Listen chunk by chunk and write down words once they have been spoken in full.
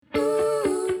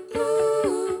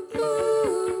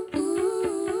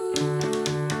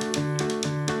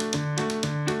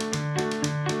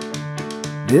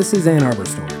This is Ann Arbor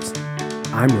Stories.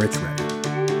 I'm Rich Reddy.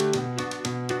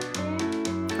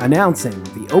 Announcing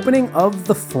the opening of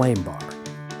the Flame Bar,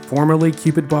 formerly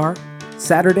Cupid Bar,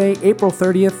 Saturday, April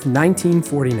 30th,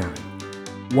 1949,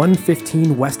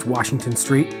 115 West Washington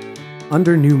Street,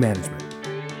 under new management.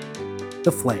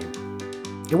 The Flame.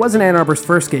 It wasn't Ann Arbor's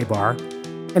first gay bar,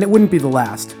 and it wouldn't be the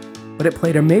last, but it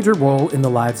played a major role in the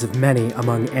lives of many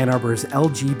among Ann Arbor's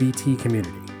LGBT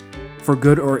community, for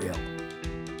good or ill.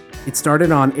 It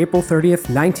started on April 30th,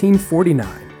 1949,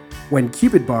 when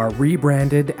Cupid Bar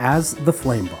rebranded as the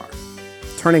Flame Bar,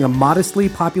 turning a modestly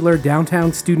popular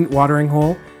downtown student watering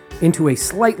hole into a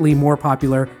slightly more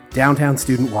popular downtown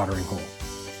student watering hole.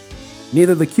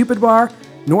 Neither the Cupid Bar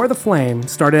nor the Flame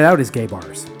started out as gay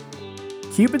bars.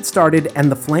 Cupid started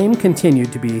and the Flame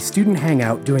continued to be a student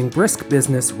hangout doing brisk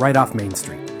business right off Main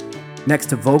Street, next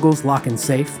to Vogel's Lock and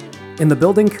Safe, in the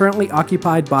building currently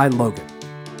occupied by Logan.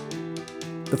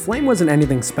 The Flame wasn't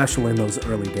anything special in those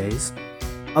early days.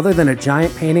 Other than a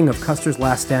giant painting of Custer's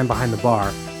Last Stand behind the bar,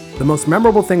 the most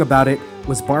memorable thing about it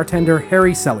was bartender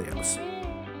Harry Selios.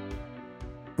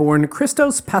 Born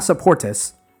Christos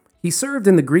Passaportis, he served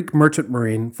in the Greek Merchant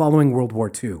Marine following World War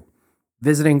II,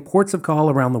 visiting ports of call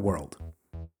around the world.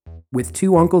 With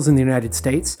two uncles in the United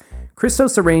States,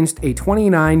 Christos arranged a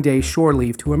 29-day shore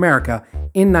leave to America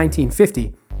in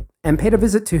 1950 and paid a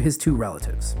visit to his two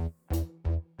relatives.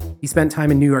 He spent time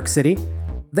in New York City,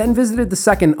 then visited the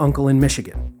second uncle in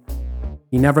Michigan.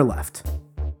 He never left.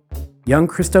 Young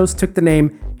Christos took the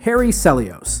name Harry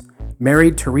Selios,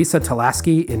 married Teresa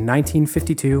Talaski in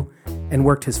 1952, and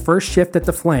worked his first shift at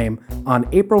the Flame on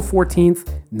April 14th,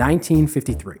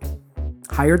 1953,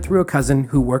 hired through a cousin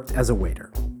who worked as a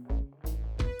waiter.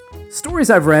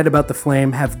 Stories I've read about the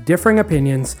Flame have differing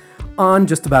opinions on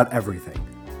just about everything,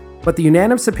 but the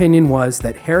unanimous opinion was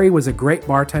that Harry was a great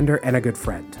bartender and a good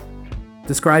friend.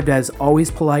 Described as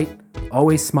always polite,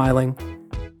 always smiling,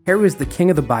 Harry was the king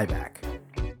of the buyback.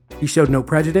 He showed no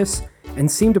prejudice and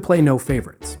seemed to play no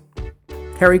favorites.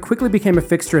 Harry quickly became a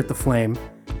fixture at the Flame,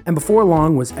 and before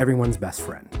long was everyone's best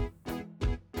friend.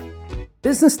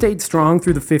 Business stayed strong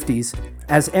through the 50s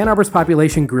as Ann Arbor's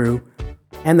population grew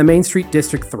and the Main Street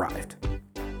district thrived.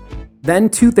 Then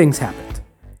two things happened,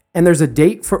 and there's a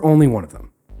date for only one of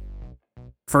them.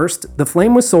 First, the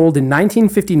Flame was sold in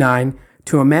 1959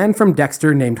 to a man from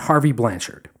Dexter named Harvey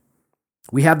Blanchard.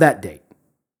 We have that date.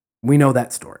 We know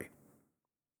that story.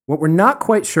 What we're not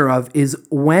quite sure of is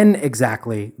when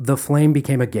exactly the Flame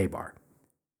became a gay bar.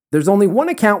 There's only one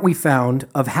account we found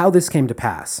of how this came to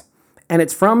pass, and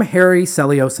it's from Harry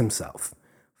Selios himself,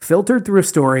 filtered through a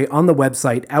story on the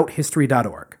website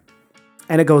outhistory.org.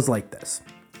 And it goes like this.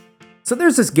 So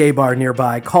there's this gay bar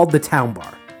nearby called the Town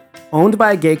Bar, owned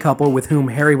by a gay couple with whom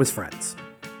Harry was friends.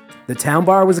 The Town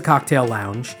Bar was a cocktail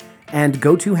lounge and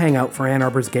go-to hangout for Ann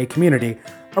Arbor's gay community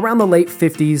around the late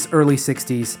 50s, early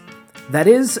 60s. That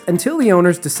is, until the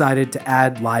owners decided to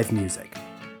add live music.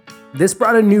 This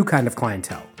brought a new kind of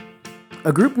clientele,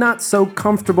 a group not so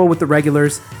comfortable with the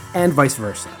regulars and vice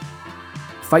versa.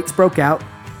 Fights broke out.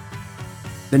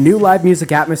 The new live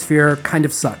music atmosphere kind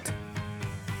of sucked.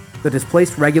 The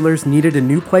displaced regulars needed a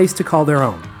new place to call their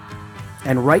own.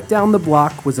 And right down the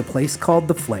block was a place called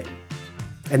The Flame.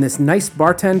 And this nice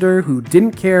bartender who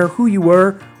didn't care who you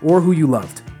were or who you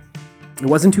loved. It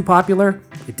wasn't too popular,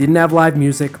 it didn't have live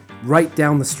music, right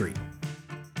down the street.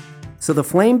 So the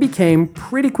Flame became,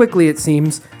 pretty quickly it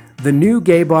seems, the new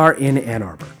gay bar in Ann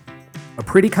Arbor. A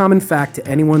pretty common fact to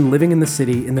anyone living in the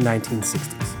city in the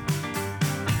 1960s.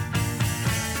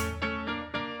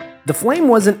 The Flame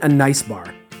wasn't a nice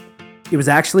bar. It was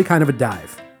actually kind of a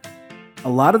dive. A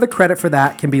lot of the credit for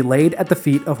that can be laid at the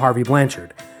feet of Harvey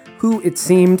Blanchard, who, it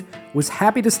seemed, was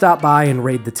happy to stop by and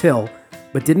raid the till,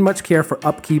 but didn't much care for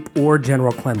upkeep or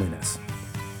general cleanliness.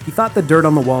 He thought the dirt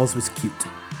on the walls was cute.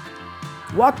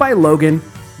 Walk by Logan,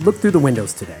 look through the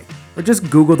windows today, or just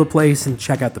Google the place and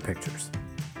check out the pictures.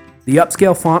 The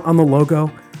upscale font on the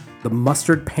logo, the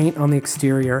mustard paint on the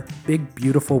exterior, big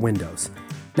beautiful windows.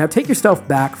 Now take yourself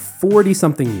back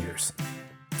 40-something years.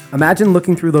 Imagine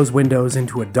looking through those windows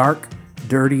into a dark,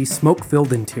 dirty,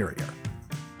 smoke-filled interior.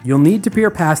 You'll need to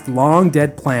peer past long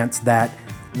dead plants that,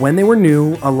 when they were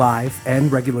new, alive,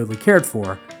 and regularly cared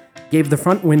for, gave the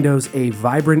front windows a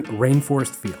vibrant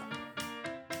rainforest feel.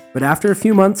 But after a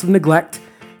few months of neglect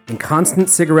and constant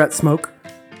cigarette smoke,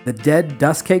 the dead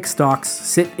dust-caked stalks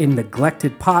sit in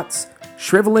neglected pots,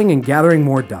 shriveling and gathering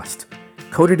more dust,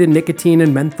 coated in nicotine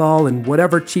and menthol and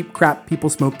whatever cheap crap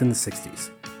people smoked in the 60s.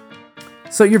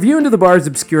 So your view into the bar is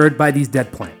obscured by these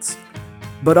dead plants,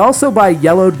 but also by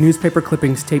yellowed newspaper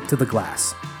clippings taped to the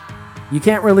glass. You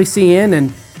can't really see in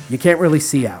and you can't really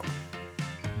see out.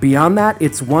 Beyond that,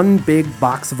 it's one big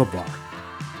box of a bar.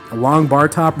 A long bar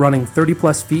top running 30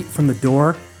 plus feet from the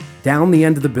door, down the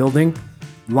end of the building,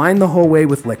 lined the whole way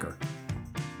with liquor.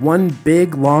 One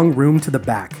big long room to the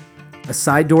back, a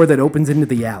side door that opens into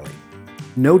the alley.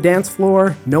 No dance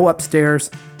floor, no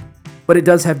upstairs, but it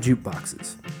does have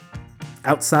jukeboxes.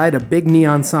 Outside, a big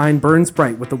neon sign burns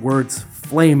bright with the words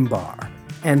Flame Bar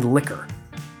and Liquor,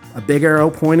 a big arrow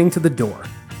pointing to the door.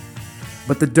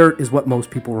 But the dirt is what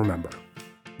most people remember.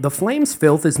 The Flame's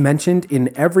filth is mentioned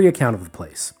in every account of the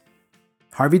place.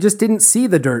 Harvey just didn't see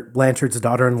the dirt, Blanchard's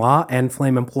daughter-in-law and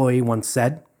Flame employee once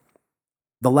said.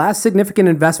 The last significant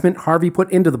investment Harvey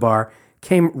put into the bar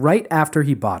came right after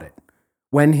he bought it,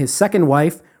 when his second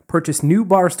wife purchased new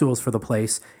bar stools for the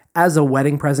place as a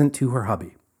wedding present to her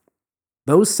hubby.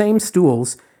 Those same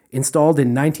stools, installed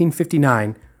in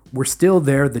 1959, were still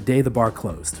there the day the bar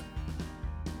closed.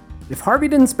 If Harvey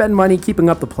didn't spend money keeping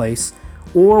up the place,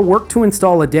 or work to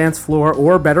install a dance floor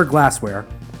or better glassware,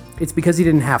 it's because he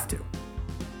didn't have to.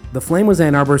 The Flame was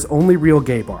Ann Arbor's only real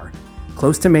gay bar,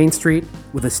 close to Main Street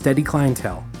with a steady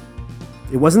clientele.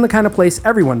 It wasn't the kind of place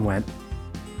everyone went.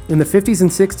 In the 50s and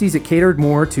 60s, it catered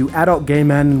more to adult gay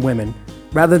men and women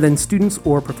rather than students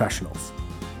or professionals.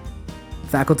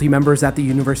 Faculty members at the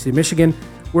University of Michigan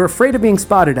were afraid of being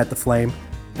spotted at the Flame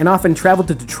and often traveled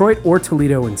to Detroit or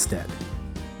Toledo instead.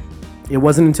 It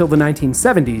wasn't until the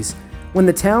 1970s when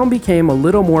the town became a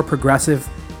little more progressive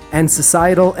and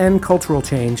societal and cultural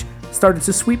change started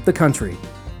to sweep the country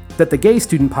that the gay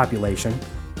student population,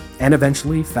 and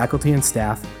eventually faculty and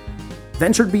staff,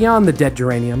 ventured beyond the dead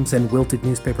geraniums and wilted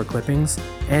newspaper clippings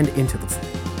and into the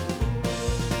Flame.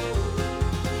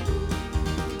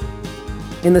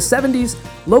 In the 70s,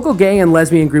 local gay and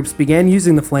lesbian groups began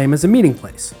using the Flame as a meeting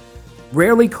place,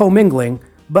 rarely commingling,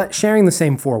 but sharing the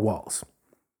same four walls.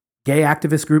 Gay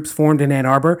activist groups formed in Ann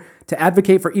Arbor to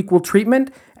advocate for equal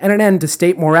treatment and an end to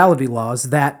state morality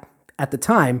laws that, at the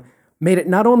time, made it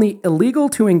not only illegal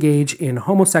to engage in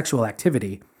homosexual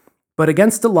activity, but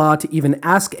against the law to even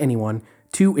ask anyone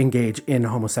to engage in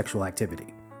homosexual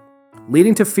activity,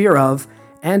 leading to fear of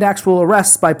and actual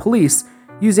arrests by police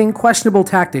using questionable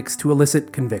tactics to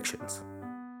elicit convictions.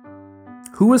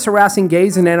 Who was harassing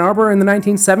gays in Ann Arbor in the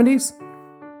 1970s?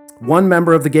 One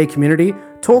member of the gay community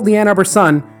told the Ann Arbor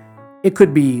Sun it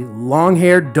could be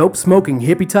long-haired, dope-smoking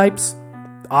hippie types,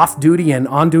 off-duty and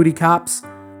on-duty cops,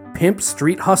 pimp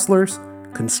street hustlers,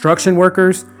 construction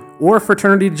workers, or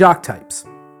fraternity jock types.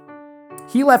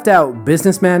 He left out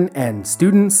businessmen and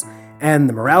students and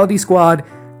the morality squad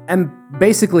and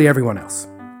basically everyone else.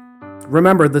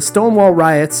 Remember, the Stonewall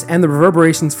riots and the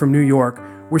reverberations from New York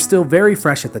were still very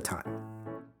fresh at the time.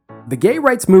 The gay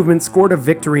rights movement scored a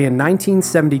victory in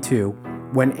 1972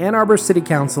 when Ann Arbor City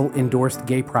Council endorsed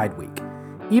Gay Pride Week,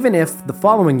 even if the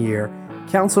following year,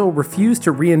 Council refused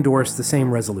to re-endorse the same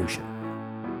resolution.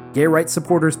 Gay rights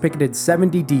supporters picketed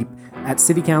 70 deep at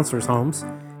city councilors' homes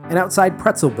and outside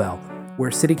Pretzel Bell,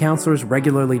 where city councilors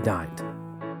regularly dined.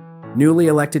 Newly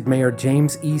elected Mayor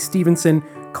James E. Stevenson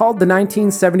called the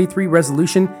 1973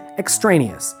 resolution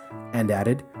extraneous and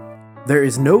added, "There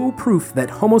is no proof that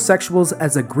homosexuals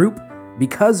as a group,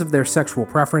 because of their sexual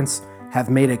preference, have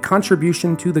made a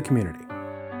contribution to the community."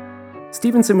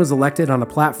 Stevenson was elected on a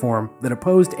platform that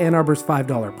opposed Ann Arbor's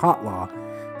 $5 pot law,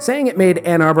 saying it made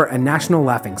Ann Arbor a national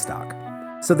laughingstock,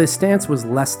 so this stance was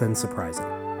less than surprising.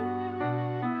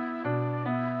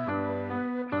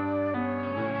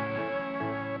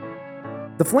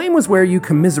 The Flame was where you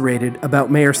commiserated about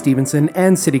Mayor Stevenson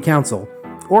and City Council,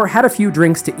 or had a few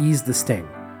drinks to ease the sting.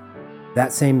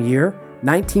 That same year,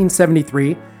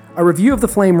 1973, a review of the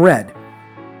Flame read,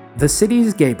 "The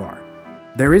city's gay bar.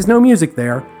 There is no music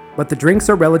there, but the drinks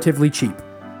are relatively cheap."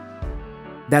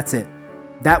 That's it.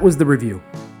 That was the review.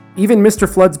 Even Mr.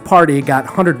 Flood's party got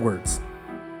 100 words.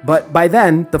 But by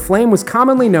then, the Flame was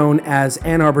commonly known as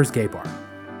Ann Arbor's Gay Bar,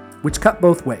 which cut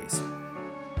both ways.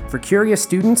 For curious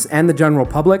students and the general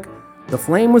public, the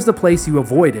Flame was the place you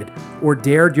avoided or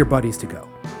dared your buddies to go.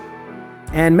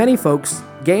 And many folks,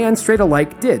 gay and straight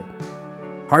alike, did.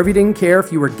 Harvey didn't care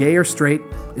if you were gay or straight,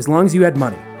 as long as you had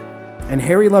money. And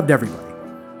Harry loved everybody.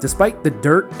 Despite the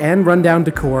dirt and rundown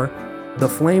decor, the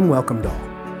Flame welcomed all.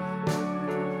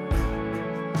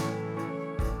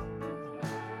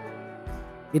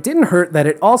 It didn't hurt that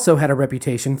it also had a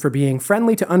reputation for being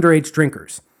friendly to underage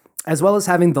drinkers, as well as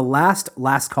having the last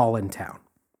call in town.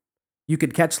 You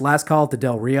could catch last call at the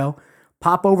Del Rio,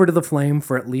 pop over to the Flame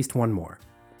for at least one more.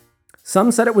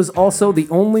 Some said it was also the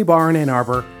only bar in Ann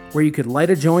Arbor where you could light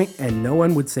a joint and no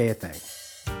one would say a thing.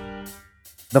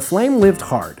 The Flame lived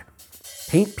hard.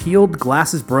 Paint peeled,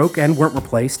 glasses broke and weren't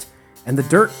replaced, and the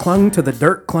dirt clung to the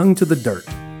dirt clung to the dirt.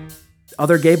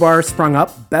 Other gay bars sprung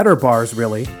up, better bars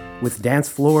really, with dance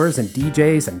floors and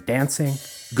DJs and dancing,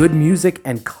 good music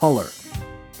and color.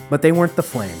 But they weren't the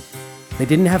Flame. They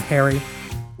didn't have Harry,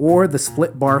 or the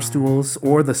split bar stools,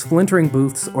 or the splintering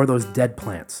booths, or those dead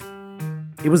plants.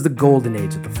 It was the golden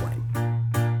age of the Flame.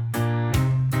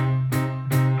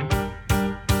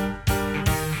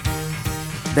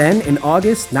 Then, in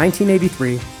August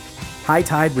 1983, high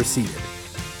tide receded.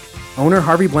 Owner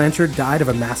Harvey Blanchard died of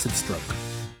a massive stroke.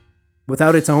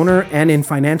 Without its owner and in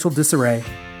financial disarray,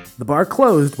 the bar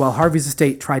closed while Harvey's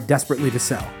estate tried desperately to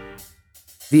sell.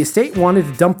 The estate wanted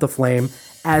to dump the Flame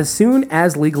as soon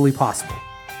as legally possible.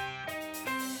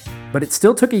 But it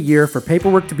still took a year for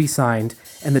paperwork to be signed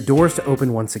and the doors to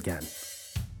open once again.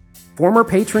 Former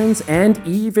patrons and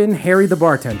even Harry the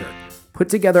bartender put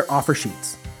together offer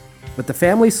sheets, but the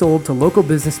family sold to local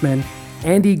businessman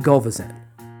Andy Gulvezen.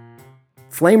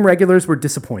 Flame regulars were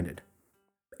disappointed.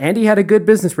 Andy had a good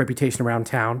business reputation around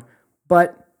town,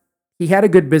 but he had a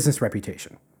good business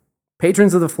reputation.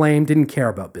 Patrons of the Flame didn't care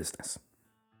about business.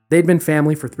 They'd been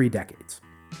family for 3 decades.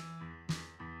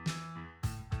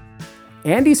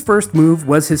 Andy's first move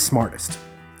was his smartest,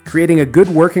 creating a good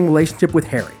working relationship with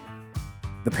Harry.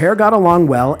 The pair got along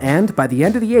well, and by the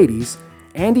end of the 80s,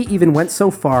 Andy even went so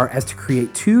far as to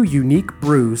create 2 unique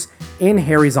brews in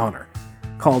Harry's honor,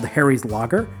 called Harry's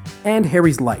Lager and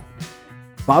Harry's Light,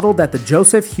 bottled at the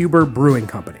Joseph Huber Brewing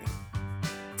Company.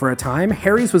 For a time,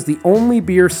 Harry's was the only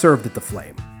beer served at the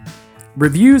Flame.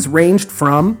 Reviews ranged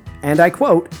from, and I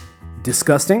quote,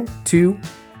 disgusting, to,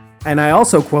 and I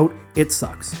also quote, it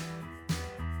sucks.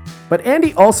 But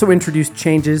Andy also introduced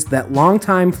changes that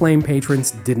longtime Flame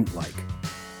patrons didn't like.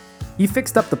 He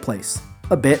fixed up the place,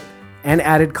 a bit, and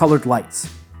added colored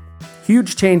lights.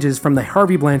 Huge changes from the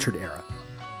Harvey Blanchard era.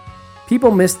 People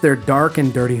missed their dark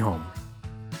and dirty home.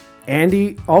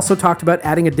 Andy also talked about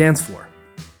adding a dance floor.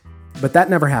 But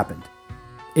that never happened.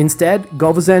 Instead,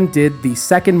 Gulvezen did the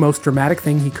second most dramatic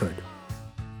thing he could.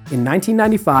 In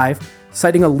 1995,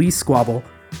 citing a lease squabble,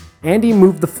 Andy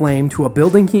moved the Flame to a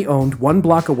building he owned 1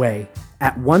 block away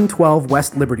at 112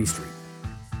 West Liberty Street,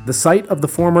 the site of the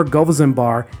former Gulvezen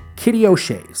bar, Kitty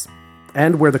O'Shea's,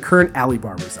 and where the current Alley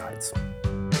Bar resides.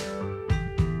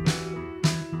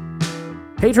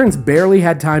 Patrons barely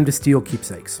had time to steal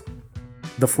keepsakes.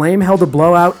 The Flame held a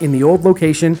blowout in the old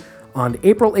location on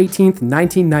April 18,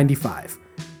 1995,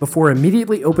 before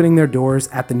immediately opening their doors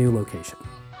at the new location.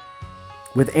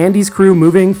 With Andy's crew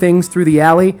moving things through the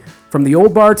alley from the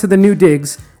old bar to the new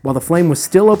digs while the Flame was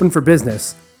still open for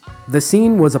business, the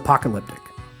scene was apocalyptic.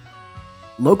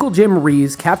 Local Jim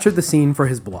Rees captured the scene for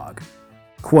his blog.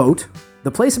 Quote,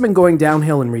 "The place had been going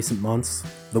downhill in recent months.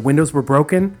 The windows were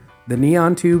broken, the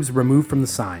neon tubes removed from the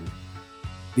sign.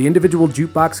 The individual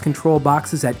jukebox control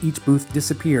boxes at each booth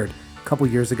disappeared a couple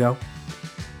years ago.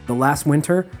 The last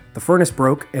winter, the furnace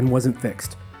broke and wasn't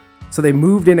fixed, so they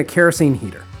moved in a kerosene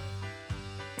heater.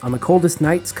 On the coldest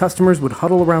nights, customers would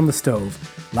huddle around the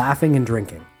stove, laughing and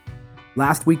drinking.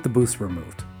 Last week, the booths were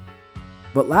removed.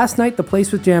 But last night, the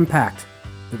place was jam-packed.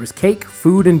 There was cake,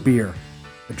 food, and beer,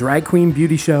 a drag queen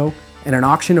beauty show, and an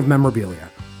auction of memorabilia.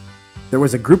 There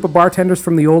was a group of bartenders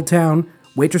from the old town,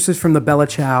 waitresses from the Bella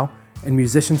Ciao, and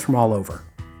musicians from all over.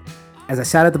 As I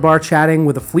sat at the bar chatting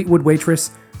with a Fleetwood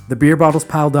waitress, the beer bottles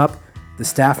piled up, the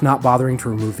staff not bothering to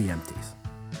remove the empties."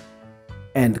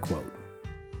 End quote.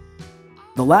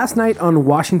 The last night on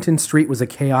Washington Street was a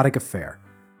chaotic affair.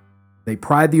 They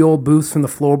pried the old booths from the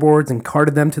floorboards and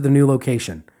carted them to the new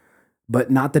location, but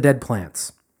not the dead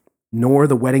plants, nor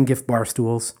the wedding gift bar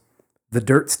stools. The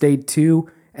dirt stayed too,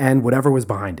 and whatever was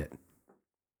behind it.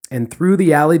 And through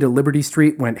the alley to Liberty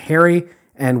Street went Harry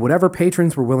and whatever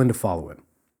patrons were willing to follow him.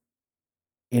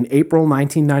 In April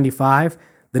 1995,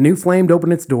 the new Flame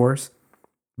opened its doors,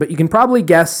 but you can probably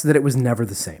guess that it was never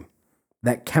the same.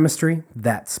 That chemistry,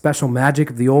 that special magic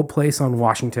of the old place on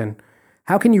Washington,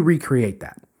 how can you recreate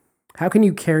that? How can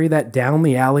you carry that down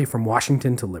the alley from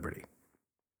Washington to Liberty?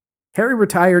 Harry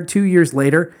retired 2 years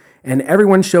later, and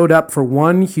everyone showed up for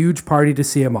one huge party to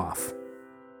see him off.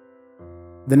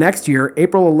 The next year,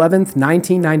 April 11th,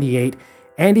 1998,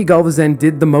 Andy Gulvezen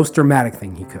did the most dramatic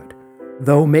thing he could,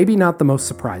 though maybe not the most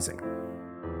surprising.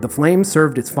 The Flame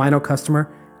served its final customer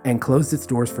and closed its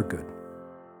doors for good.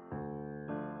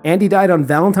 Andy died on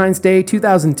Valentine's Day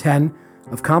 2010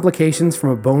 of complications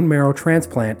from a bone marrow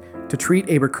transplant to treat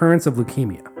a recurrence of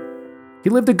leukemia.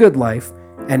 He lived a good life,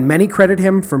 and many credit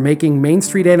him for making Main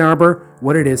Street Ann Arbor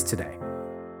what it is today.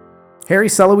 Harry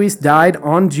Sulliwes died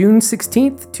on June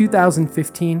 16,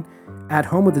 2015, at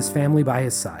home with his family by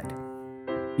his side.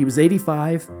 He was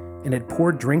 85 and had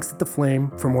poured drinks at the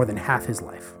Flame for more than half his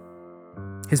life.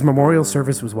 His memorial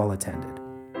service was well attended.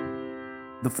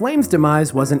 The Flame's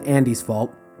demise wasn't Andy's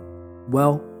fault.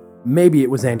 Well, maybe it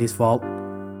was Andy's fault.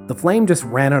 The Flame just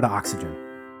ran out of oxygen.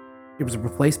 It was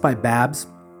replaced by Babs,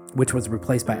 which was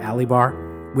replaced by Alley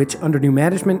Bar, which under new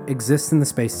management exists in the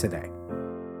space today.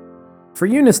 For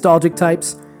you nostalgic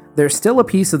types, there's still a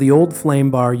piece of the old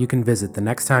Flame bar you can visit the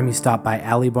next time you stop by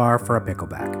Alley Bar for a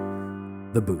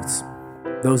pickleback. The booths.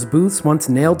 Those booths once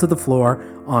nailed to the floor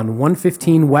on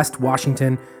 115 West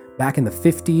Washington back in the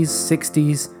 50s,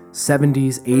 60s,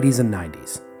 70s, 80s, and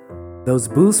 90s. Those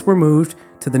booths were moved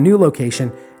to the new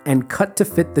location and cut to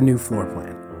fit the new floor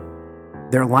plan.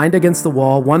 They're lined against the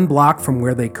wall 1 block from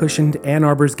where they cushioned Ann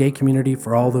Arbor's gay community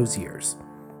for all those years.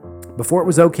 Before it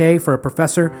was okay for a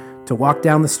professor to walk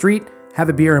down the street, have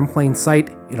a beer in plain sight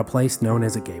in a place known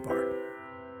as a gay bar.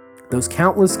 Those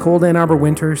countless cold Ann Arbor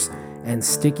winters and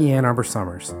sticky Ann Arbor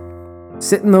summers.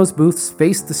 Sit in those booths,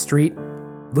 face the street,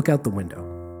 look out the window.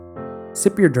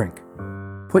 Sip your drink.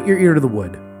 Put your ear to the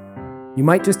wood. You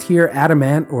might just hear Adam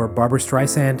Ant or Barbra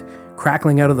Streisand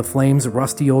crackling out of the Flame's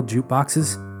rusty old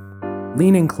jukeboxes.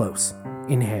 Lean in close.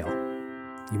 Inhale.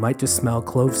 You might just smell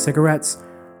clove cigarettes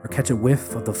or catch a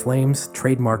whiff of the Flame's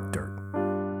trademark dirt.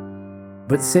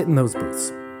 But sit in those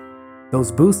booths. Those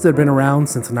booths that have been around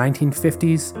since the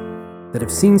 1950s, that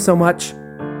have seen so much,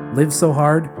 lived so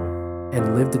hard,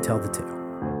 and lived to tell the tale.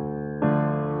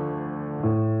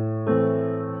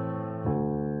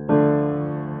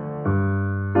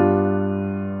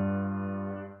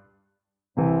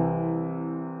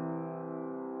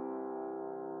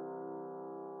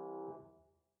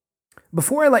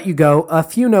 Before I let you go, a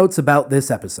few notes about this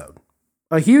episode.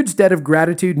 A huge debt of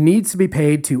gratitude needs to be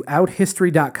paid to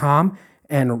OutHistory.com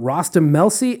and Rostam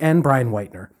Melsi and Brian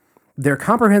Whitener. Their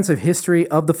comprehensive history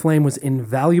of the Flame was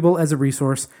invaluable as a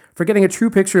resource for getting a true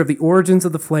picture of the origins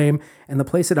of the Flame and the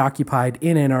place it occupied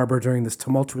in Ann Arbor during this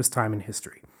tumultuous time in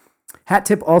history. Hat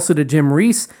tip also to Jim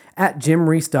Reese at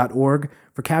jimreese.org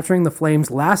for capturing the Flame's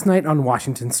last night on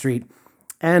Washington Street,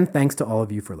 and thanks to all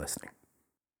of you for listening.